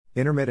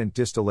Intermittent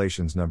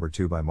Distillations Number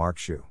 2 by Mark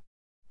Shu.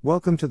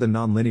 Welcome to the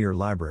Nonlinear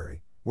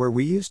Library, where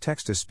we use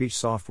text-to-speech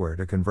software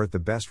to convert the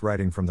best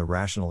writing from the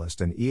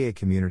Rationalist and EA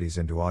communities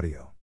into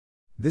audio.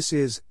 This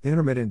is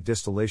Intermittent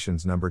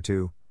Distillations Number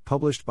 2,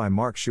 published by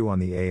Mark Shu on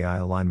the AI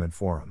Alignment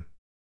Forum.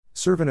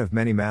 Servant of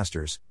Many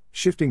Masters,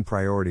 Shifting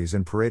Priorities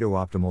in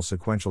Pareto-optimal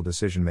Sequential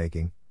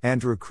Decision-Making,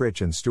 Andrew Critch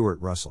and Stuart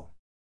Russell.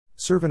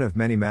 Servant of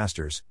Many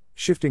Masters,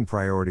 Shifting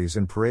Priorities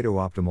in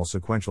Pareto-optimal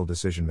Sequential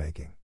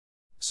Decision-Making.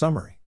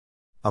 Summary.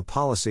 A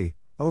policy,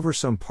 over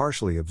some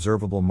partially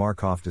observable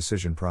Markov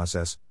decision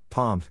process,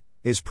 POMDP,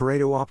 is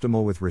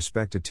Pareto-optimal with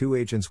respect to two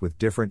agents with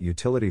different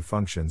utility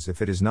functions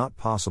if it is not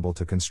possible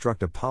to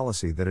construct a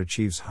policy that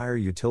achieves higher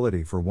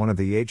utility for one of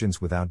the agents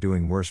without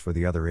doing worse for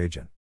the other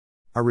agent.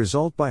 A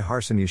result by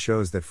Harsanyi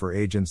shows that for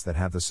agents that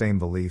have the same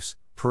beliefs,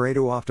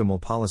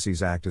 Pareto-optimal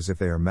policies act as if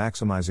they are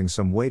maximizing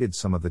some weighted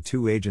sum of the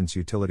two agents'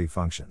 utility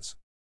functions.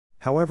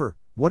 However,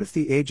 what if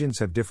the agents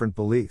have different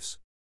beliefs?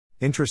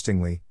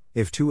 Interestingly,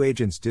 if two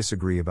agents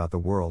disagree about the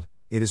world,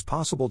 it is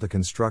possible to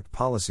construct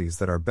policies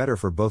that are better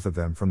for both of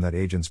them from that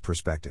agent's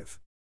perspective.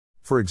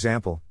 For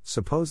example,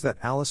 suppose that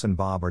Alice and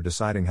Bob are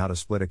deciding how to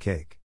split a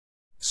cake.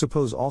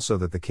 Suppose also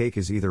that the cake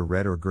is either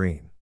red or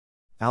green.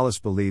 Alice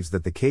believes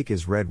that the cake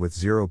is red with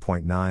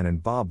 0.9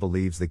 and Bob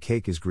believes the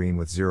cake is green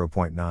with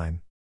 0.9.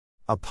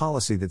 A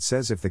policy that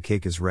says if the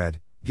cake is red,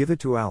 give it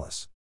to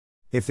Alice.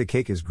 If the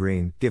cake is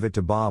green, give it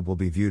to Bob will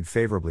be viewed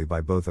favorably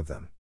by both of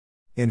them.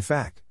 In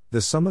fact, the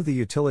sum of the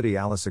utility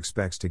Alice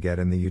expects to get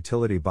and the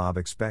utility Bob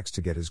expects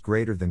to get is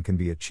greater than can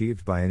be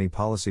achieved by any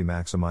policy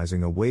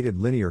maximizing a weighted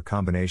linear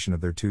combination of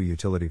their two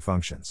utility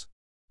functions.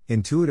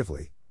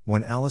 Intuitively,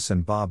 when Alice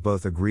and Bob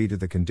both agree to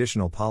the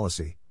conditional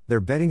policy, they're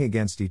betting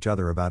against each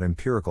other about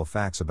empirical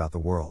facts about the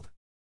world.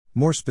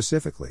 More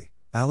specifically,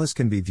 Alice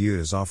can be viewed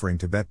as offering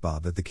to bet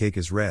Bob that the cake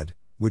is red,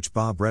 which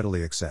Bob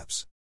readily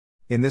accepts.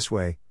 In this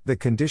way, the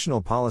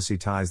conditional policy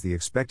ties the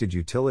expected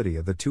utility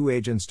of the two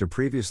agents to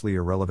previously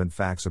irrelevant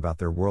facts about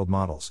their world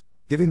models,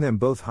 giving them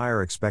both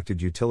higher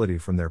expected utility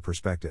from their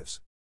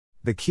perspectives.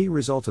 The key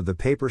result of the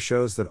paper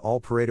shows that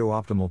all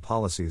Pareto-optimal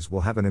policies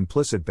will have an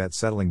implicit bet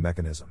settling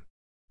mechanism.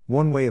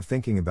 One way of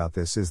thinking about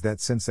this is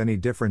that since any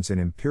difference in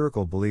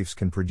empirical beliefs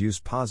can produce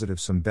positive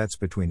sum bets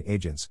between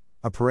agents,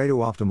 a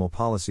Pareto-optimal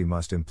policy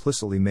must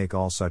implicitly make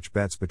all such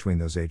bets between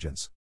those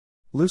agents.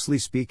 Loosely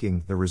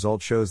speaking, the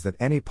result shows that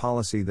any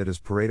policy that is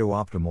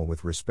Pareto-optimal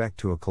with respect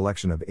to a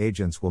collection of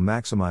agents will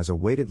maximize a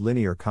weighted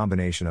linear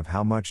combination of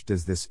how much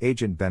does this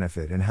agent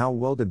benefit and how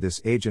well did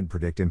this agent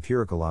predict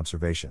empirical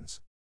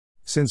observations.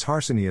 Since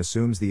Harsanyi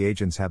assumes the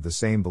agents have the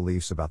same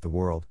beliefs about the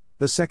world,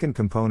 the second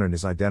component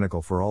is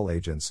identical for all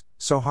agents,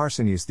 so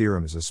Harsanyi's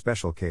theorem is a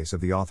special case of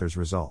the author's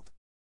result.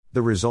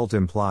 The result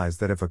implies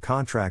that if a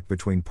contract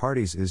between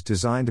parties is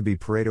designed to be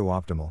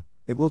Pareto-optimal,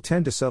 it will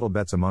tend to settle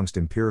bets amongst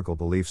empirical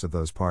beliefs of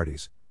those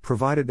parties,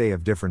 provided they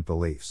have different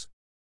beliefs.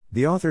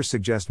 The authors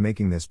suggest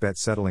making this bet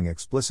settling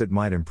explicit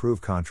might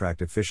improve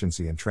contract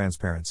efficiency and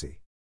transparency.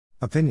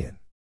 Opinion.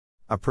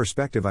 A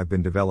perspective I've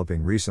been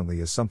developing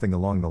recently is something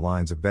along the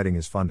lines of betting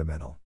is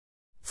fundamental.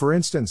 For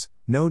instance,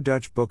 no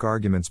Dutch book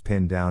arguments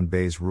pin down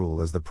Bayes'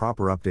 rule as the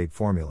proper update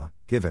formula,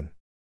 given.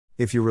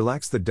 If you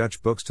relax the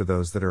Dutch books to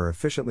those that are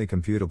efficiently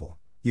computable,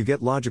 you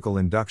get logical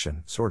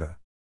induction, sorta.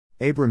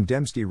 Abram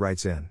Demski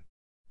writes in.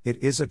 It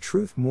is a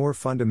truth more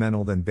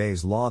fundamental than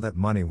Bayes' law that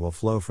money will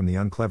flow from the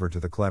unclever to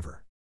the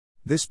clever.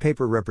 This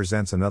paper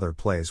represents another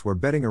place where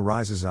betting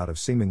arises out of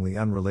seemingly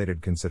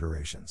unrelated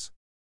considerations.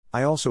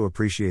 I also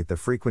appreciate the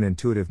frequent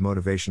intuitive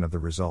motivation of the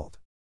result.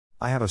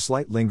 I have a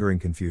slight lingering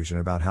confusion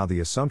about how the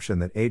assumption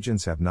that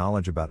agents have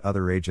knowledge about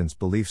other agents'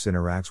 beliefs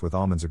interacts with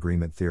Aumann's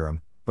agreement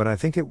theorem, but I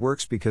think it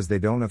works because they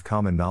don't have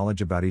common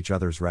knowledge about each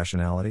other's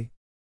rationality.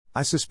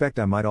 I suspect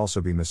I might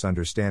also be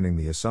misunderstanding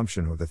the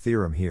assumption or the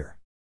theorem here.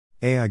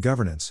 AI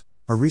Governance,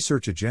 a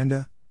Research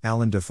Agenda,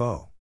 Alan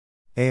Defoe.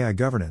 AI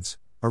Governance,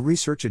 a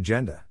Research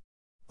Agenda.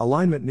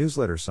 Alignment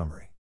Newsletter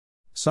Summary.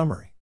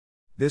 Summary.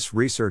 This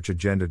research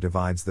agenda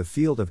divides the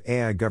field of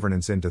AI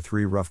governance into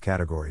three rough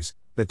categories: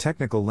 the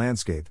technical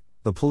landscape,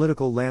 the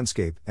political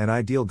landscape, and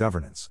ideal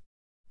governance.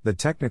 The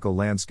technical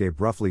landscape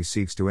roughly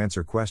seeks to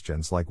answer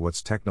questions like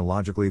what's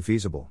technologically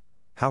feasible,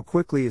 how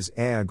quickly is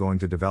AI going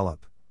to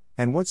develop,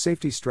 and what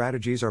safety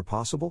strategies are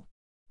possible?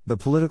 The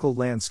political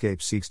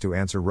landscape seeks to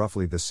answer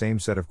roughly the same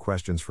set of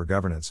questions for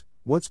governance: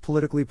 what's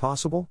politically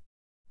possible?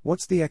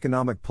 What's the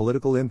economic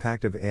political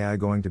impact of AI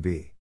going to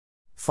be?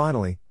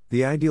 Finally,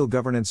 the ideal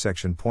governance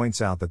section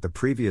points out that the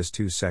previous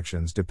two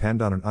sections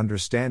depend on an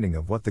understanding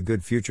of what the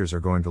good futures are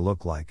going to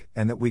look like,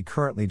 and that we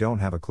currently don't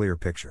have a clear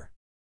picture.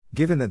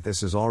 Given that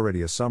this is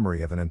already a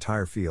summary of an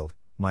entire field,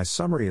 my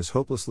summary is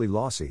hopelessly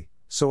lossy,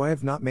 so I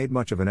have not made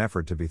much of an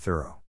effort to be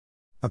thorough.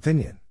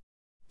 Opinion.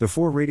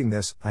 Before reading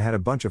this, I had a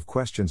bunch of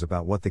questions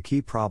about what the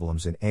key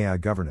problems in AI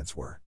governance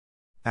were.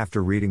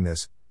 After reading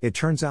this, it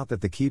turns out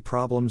that the key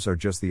problems are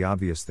just the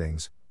obvious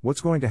things.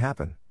 What's going to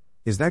happen?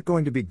 Is that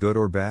going to be good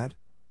or bad?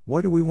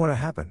 What do we want to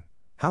happen?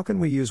 How can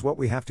we use what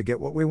we have to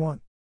get what we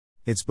want?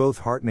 It's both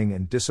heartening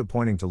and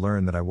disappointing to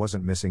learn that I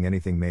wasn't missing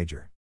anything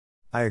major.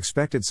 I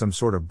expected some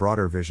sort of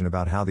broader vision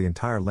about how the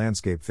entire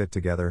landscape fit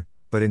together,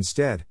 but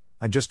instead,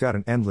 I just got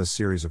an endless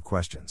series of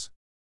questions.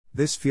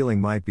 This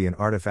feeling might be an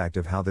artifact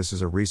of how this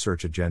is a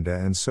research agenda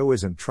and so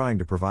isn't trying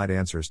to provide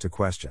answers to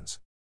questions.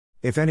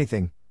 If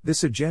anything,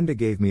 this agenda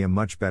gave me a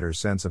much better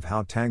sense of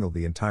how tangled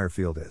the entire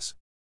field is.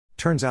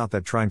 Turns out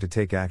that trying to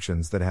take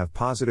actions that have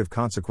positive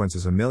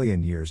consequences a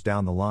million years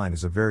down the line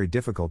is a very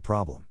difficult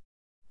problem.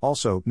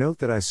 Also, note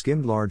that I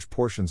skimmed large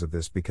portions of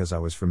this because I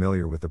was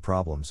familiar with the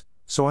problems,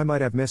 so I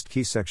might have missed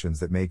key sections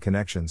that made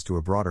connections to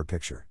a broader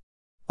picture.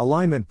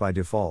 Alignment by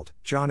default,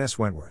 John S.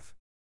 Wentworth.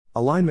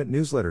 Alignment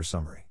Newsletter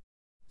Summary.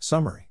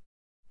 Summary.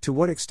 To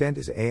what extent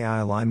is AI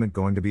alignment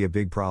going to be a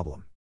big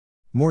problem?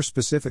 More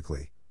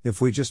specifically,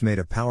 if we just made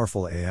a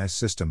powerful AI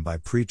system by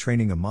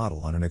pre-training a model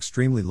on an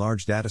extremely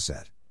large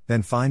dataset,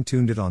 then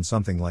fine-tuned it on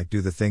something like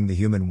do the thing the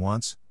human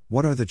wants,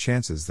 what are the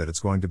chances that it's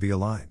going to be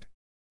aligned?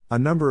 A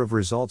number of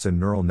results in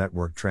neural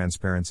network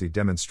transparency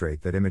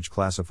demonstrate that image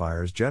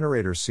classifiers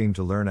generators seem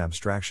to learn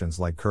abstractions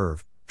like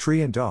curve,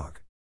 tree and dog.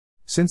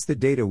 Since the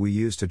data we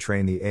use to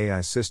train the AI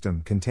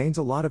system contains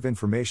a lot of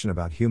information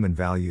about human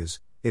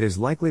values, it is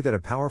likely that a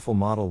powerful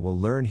model will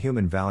learn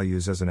human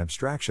values as an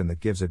abstraction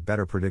that gives it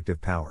better predictive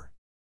power.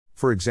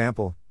 For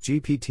example,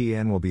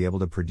 GPT-N will be able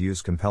to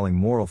produce compelling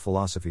moral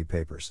philosophy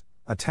papers,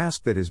 a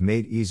task that is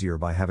made easier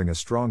by having a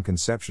strong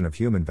conception of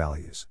human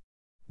values.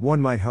 One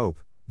might hope,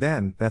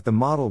 then, that the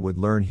model would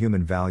learn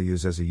human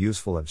values as a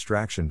useful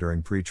abstraction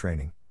during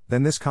pre-training,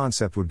 then this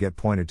concept would get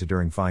pointed to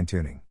during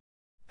fine-tuning.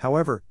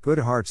 However,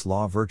 Goodhart's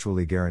law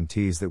virtually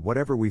guarantees that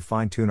whatever we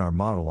fine-tune our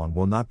model on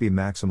will not be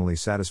maximally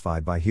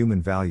satisfied by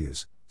human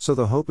values, so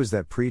the hope is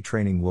that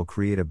pre-training will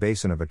create a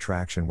basin of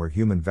attraction where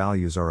human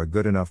values are a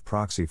good enough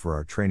proxy for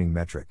our training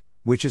metric,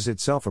 which is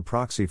itself a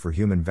proxy for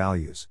human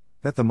values,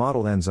 that the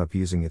model ends up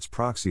using its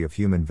proxy of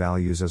human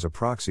values as a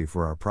proxy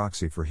for our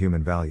proxy for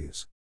human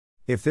values.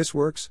 If this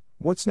works,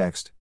 what's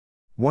next?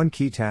 One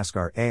key task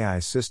our AI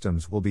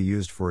systems will be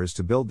used for is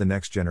to build the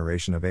next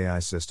generation of AI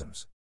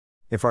systems.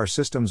 If our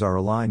systems are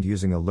aligned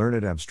using a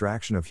learned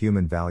abstraction of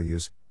human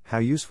values, how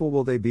useful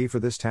will they be for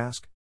this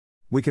task?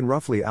 We can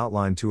roughly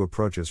outline two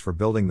approaches for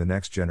building the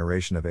next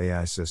generation of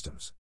AI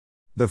systems.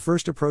 The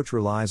first approach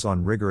relies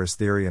on rigorous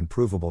theory and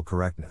provable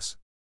correctness.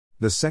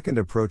 The second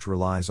approach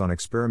relies on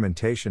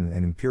experimentation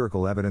and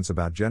empirical evidence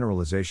about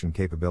generalization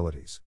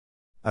capabilities.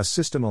 A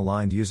system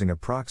aligned using a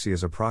proxy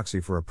as a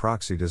proxy for a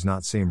proxy does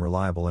not seem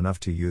reliable enough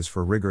to use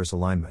for rigorous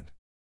alignment.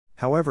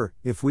 However,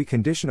 if we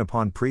condition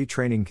upon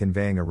pre-training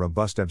conveying a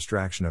robust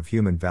abstraction of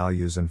human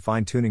values and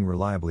fine-tuning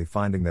reliably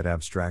finding that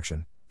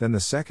abstraction, then the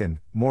second,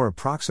 more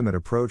approximate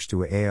approach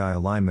to AI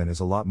alignment is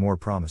a lot more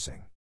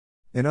promising.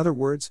 In other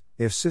words,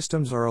 if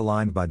systems are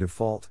aligned by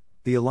default,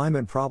 the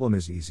alignment problem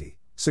is easy,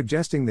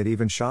 suggesting that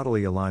even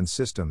shoddily aligned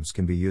systems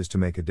can be used to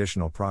make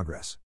additional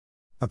progress.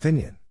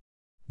 Opinion.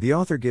 The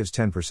author gives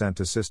 10%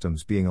 to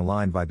systems being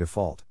aligned by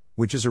default,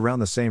 which is around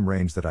the same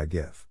range that I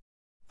give.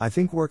 I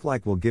think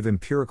work-like will give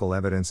empirical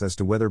evidence as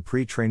to whether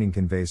pre-training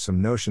conveys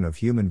some notion of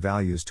human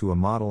values to a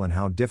model and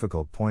how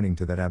difficult pointing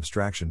to that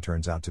abstraction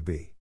turns out to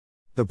be.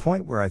 The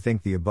point where I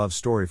think the above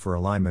story for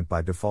alignment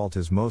by default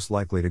is most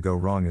likely to go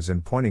wrong is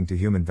in pointing to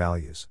human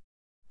values.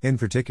 In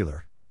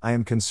particular, I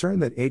am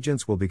concerned that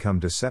agents will become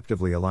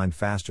deceptively aligned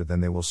faster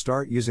than they will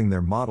start using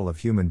their model of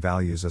human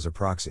values as a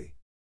proxy.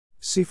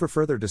 See for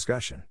further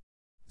discussion.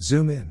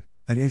 Zoom in,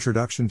 An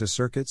Introduction to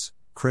Circuits,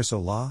 Chris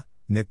Olah,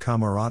 Nick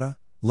Camarata,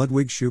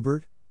 Ludwig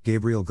Schubert,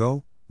 Gabriel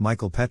Go,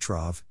 Michael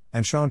Petrov,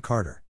 and Sean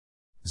Carter.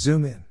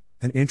 Zoom in,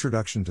 An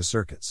Introduction to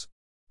Circuits.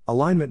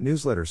 Alignment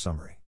Newsletter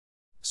Summary.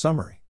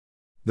 Summary.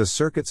 The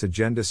Circuits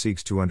agenda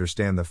seeks to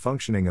understand the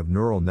functioning of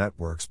neural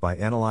networks by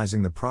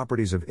analyzing the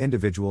properties of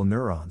individual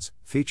neurons,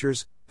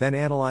 features, then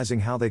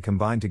analyzing how they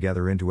combine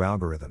together into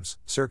algorithms,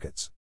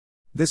 circuits.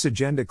 This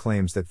agenda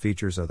claims that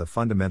features are the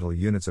fundamental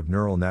units of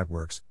neural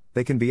networks,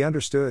 they can be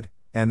understood,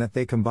 and that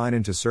they combine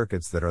into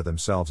circuits that are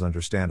themselves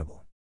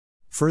understandable.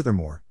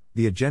 Furthermore,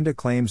 the agenda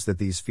claims that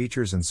these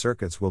features and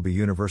circuits will be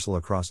universal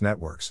across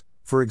networks.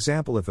 For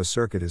example, if a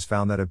circuit is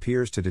found that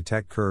appears to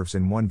detect curves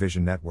in one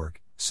vision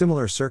network,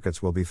 similar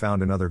circuits will be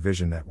found in other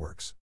vision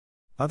networks.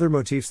 Other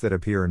motifs that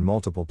appear in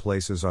multiple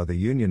places are the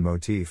union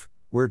motif,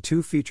 where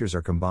two features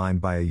are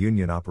combined by a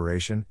union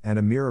operation, and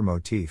a mirror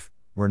motif,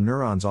 where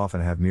neurons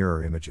often have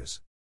mirror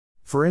images.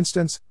 For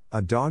instance,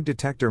 a dog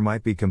detector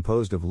might be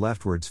composed of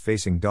leftwards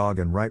facing dog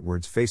and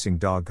rightwards facing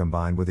dog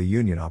combined with a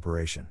union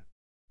operation.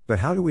 But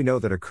how do we know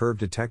that a curve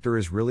detector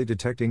is really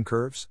detecting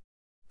curves?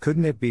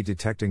 Couldn't it be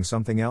detecting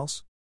something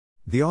else?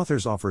 The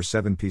authors offer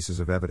 7 pieces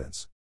of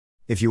evidence.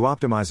 If you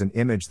optimize an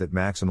image that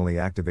maximally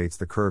activates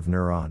the curve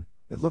neuron,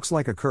 it looks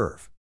like a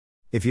curve.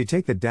 If you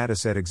take the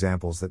dataset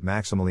examples that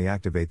maximally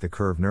activate the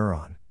curve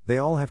neuron, they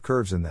all have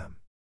curves in them.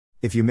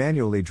 If you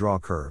manually draw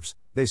curves,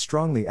 they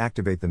strongly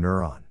activate the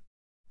neuron.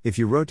 If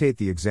you rotate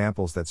the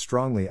examples that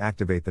strongly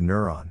activate the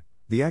neuron,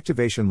 the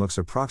activation looks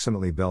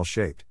approximately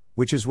bell-shaped,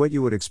 which is what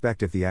you would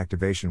expect if the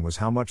activation was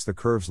how much the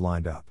curves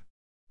lined up.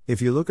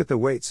 If you look at the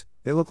weights,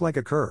 they look like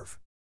a curve.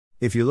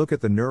 If you look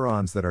at the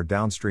neurons that are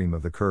downstream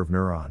of the curve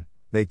neuron,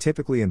 they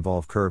typically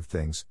involve curved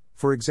things,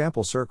 For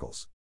example,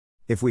 circles.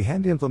 If we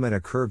hand implement a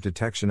curve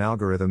detection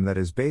algorithm that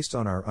is based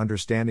on our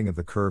understanding of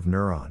the curve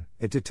neuron,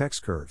 it detects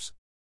curves.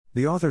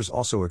 The authors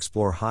also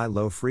explore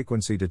high-low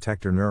frequency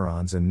detector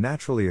neurons and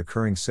naturally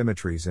occurring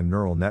symmetries in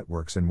neural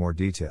networks in more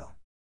detail.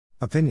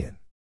 Opinion.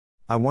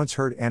 I once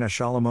heard Anna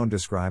Solomon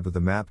describe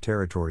the map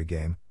territory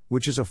game,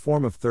 which is a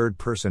form of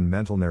third-person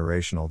mental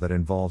narrational that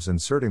involves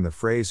inserting the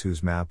phrase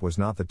whose map was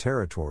not the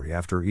territory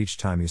after each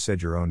time you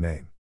said your own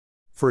name.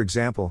 For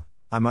example,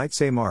 I might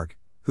say Mark,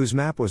 whose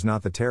map was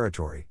not the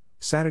territory,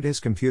 sat at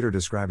his computer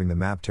describing the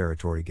map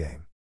territory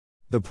game.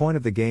 The point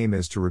of the game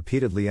is to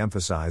repeatedly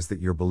emphasize that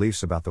your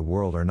beliefs about the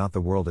world are not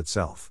the world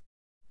itself.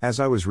 As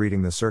I was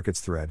reading the circuits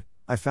thread,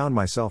 I found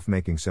myself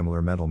making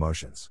similar mental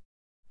motions.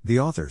 The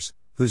authors,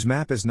 whose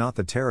map is not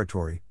the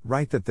territory,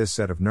 write that this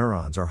set of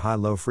neurons are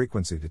high-low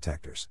frequency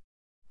detectors.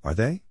 Are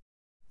they?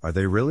 Are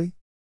they really?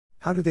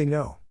 How do they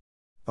know?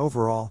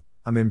 Overall,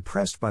 I'm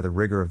impressed by the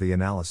rigor of the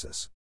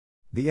analysis.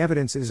 The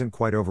evidence isn't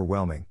quite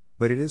overwhelming,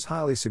 but it is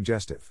highly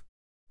suggestive.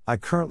 I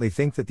currently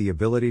think that the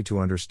ability to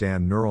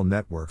understand neural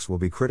networks will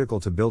be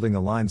critical to building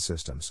aligned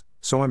systems,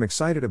 so I'm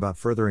excited about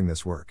furthering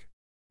this work.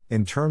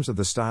 In terms of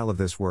the style of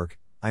this work,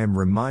 I am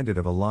reminded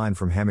of a line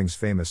from Hemming's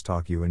famous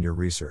talk "You and Your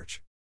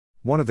Research."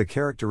 One of the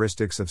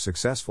characteristics of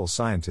successful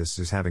scientists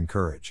is having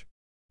courage.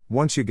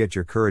 Once you get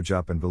your courage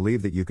up and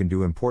believe that you can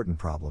do important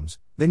problems,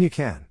 then you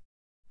can.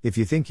 If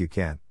you think you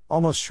can't,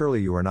 almost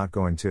surely you are not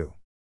going to.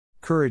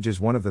 Courage is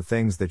one of the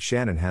things that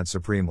Shannon had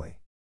supremely.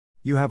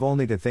 You have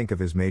only to think of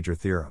his major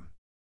theorem.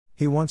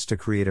 He wants to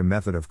create a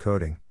method of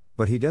coding,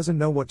 but he doesn't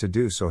know what to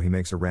do, so he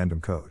makes a random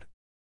code.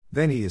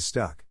 Then he is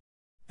stuck.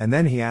 And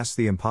then he asks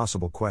the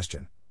impossible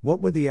question,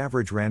 what would the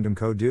average random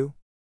code do?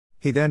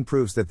 He then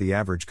proves that the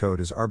average code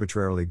is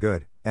arbitrarily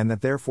good, and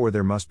that therefore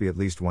there must be at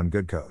least one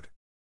good code.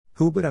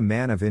 Who but a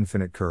man of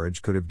infinite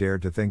courage could have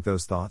dared to think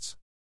those thoughts?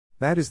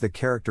 That is the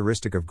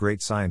characteristic of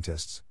great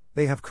scientists,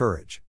 they have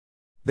courage.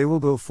 They will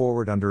go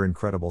forward under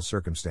incredible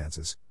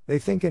circumstances, they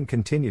think and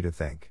continue to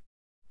think.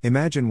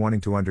 Imagine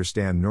wanting to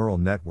understand neural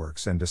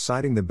networks and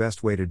deciding the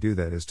best way to do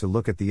that is to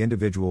look at the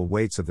individual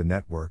weights of the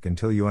network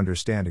until you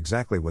understand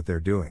exactly what they're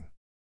doing.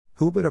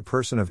 Who but a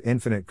person of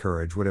infinite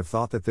courage would have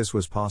thought that this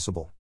was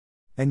possible?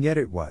 And yet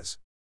it was.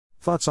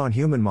 Thoughts on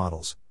Human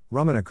Models,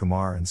 Ramana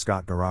Kumar and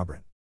Scott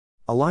Garrabrant.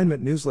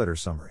 Alignment Newsletter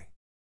Summary.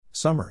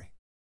 Summary.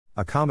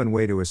 A common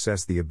way to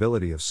assess the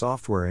ability of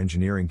software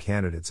engineering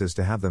candidates is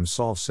to have them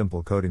solve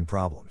simple coding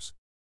problems.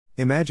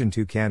 Imagine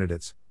two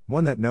candidates,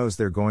 one that knows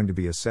they're going to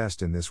be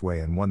assessed in this way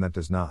and one that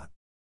does not.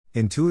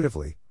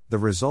 Intuitively, the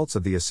results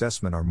of the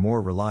assessment are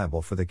more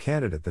reliable for the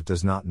candidate that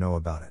does not know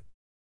about it.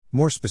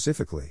 More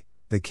specifically,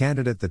 the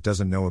candidate that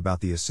doesn't know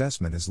about the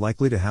assessment is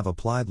likely to have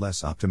applied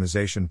less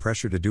optimization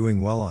pressure to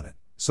doing well on it,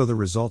 so the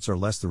results are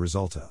less the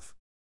result of.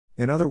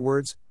 In other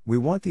words, we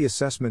want the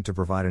assessment to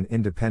provide an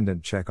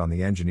independent check on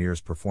the engineer's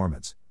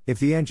performance. If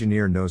the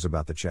engineer knows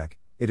about the check,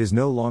 it is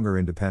no longer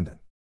independent.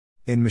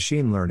 In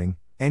machine learning,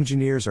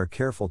 engineers are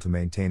careful to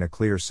maintain a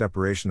clear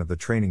separation of the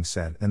training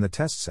set and the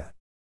test set.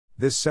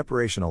 This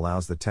separation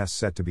allows the test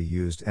set to be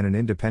used and an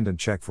independent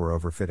check for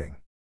overfitting.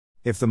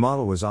 If the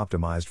model was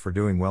optimized for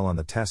doing well on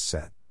the test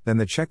set, then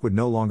the check would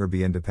no longer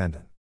be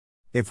independent.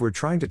 If we're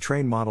trying to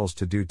train models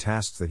to do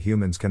tasks that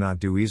humans cannot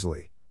do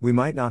easily, we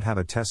might not have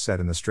a test set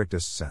in the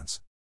strictest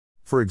sense.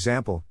 For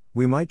example,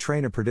 we might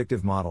train a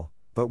predictive model,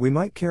 but we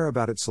might care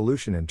about its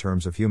solution in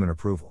terms of human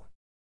approval.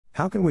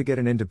 How can we get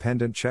an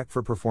independent check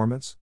for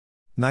performance?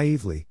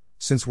 Naively,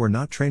 since we're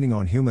not training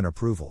on human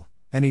approval,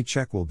 any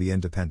check will be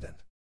independent.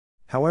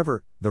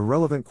 However, the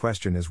relevant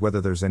question is whether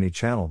there's any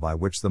channel by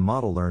which the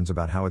model learns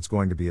about how it's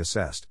going to be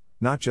assessed,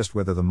 not just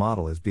whether the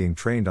model is being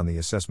trained on the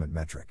assessment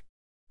metric.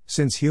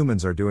 Since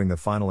humans are doing the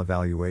final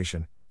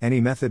evaluation,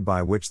 any method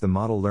by which the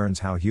model learns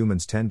how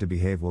humans tend to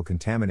behave will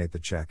contaminate the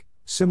check,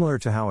 similar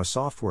to how a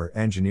software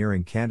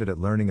engineering candidate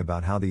learning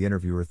about how the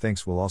interviewer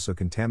thinks will also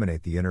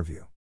contaminate the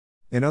interview.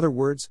 In other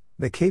words,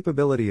 the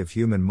capability of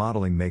human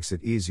modeling makes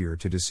it easier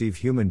to deceive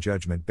human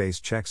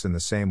judgment-based checks in the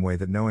same way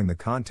that knowing the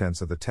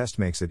contents of the test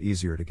makes it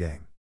easier to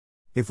game.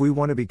 If we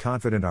want to be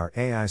confident our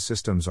AI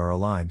systems are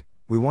aligned,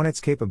 we want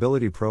its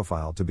capability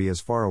profile to be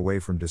as far away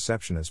from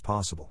deception as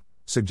possible,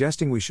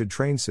 suggesting we should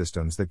train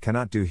systems that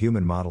cannot do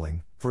human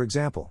modeling, for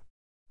example.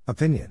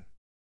 Opinion.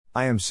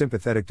 I am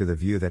sympathetic to the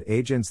view that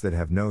agents that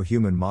have no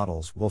human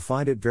models will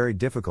find it very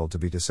difficult to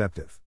be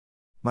deceptive.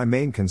 My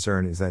main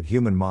concern is that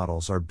human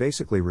models are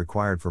basically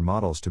required for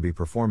models to be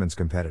performance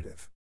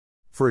competitive.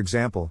 For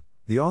example,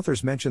 the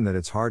authors mention that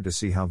it's hard to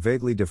see how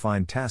vaguely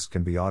defined tasks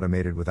can be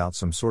automated without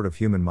some sort of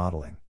human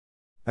modeling.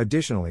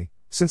 Additionally,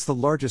 since the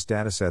largest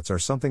datasets are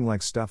something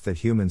like stuff that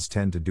humans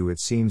tend to do, it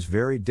seems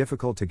very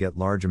difficult to get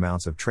large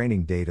amounts of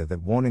training data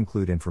that won't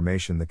include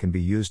information that can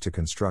be used to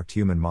construct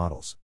human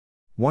models.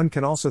 One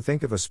can also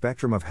think of a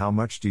spectrum of how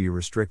much do you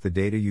restrict the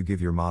data you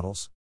give your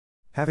models?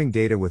 Having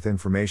data with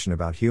information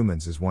about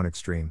humans is one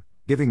extreme,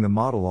 giving the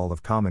model all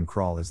of common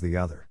crawl is the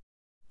other.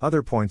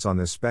 Other points on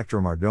this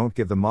spectrum are don't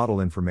give the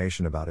model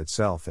information about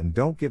itself and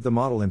don't give the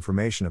model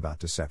information about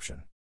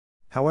deception.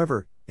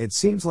 However, It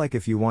seems like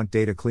if you want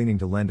data cleaning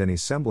to lend any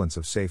semblance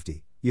of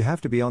safety, you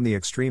have to be on the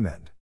extreme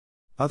end.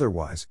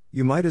 Otherwise,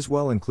 you might as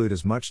well include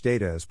as much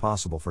data as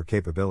possible for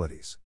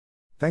capabilities.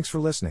 Thanks for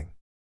listening.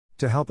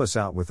 To help us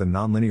out with the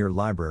Nonlinear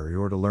Library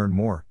or to learn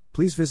more,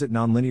 please visit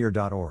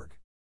nonlinear.org.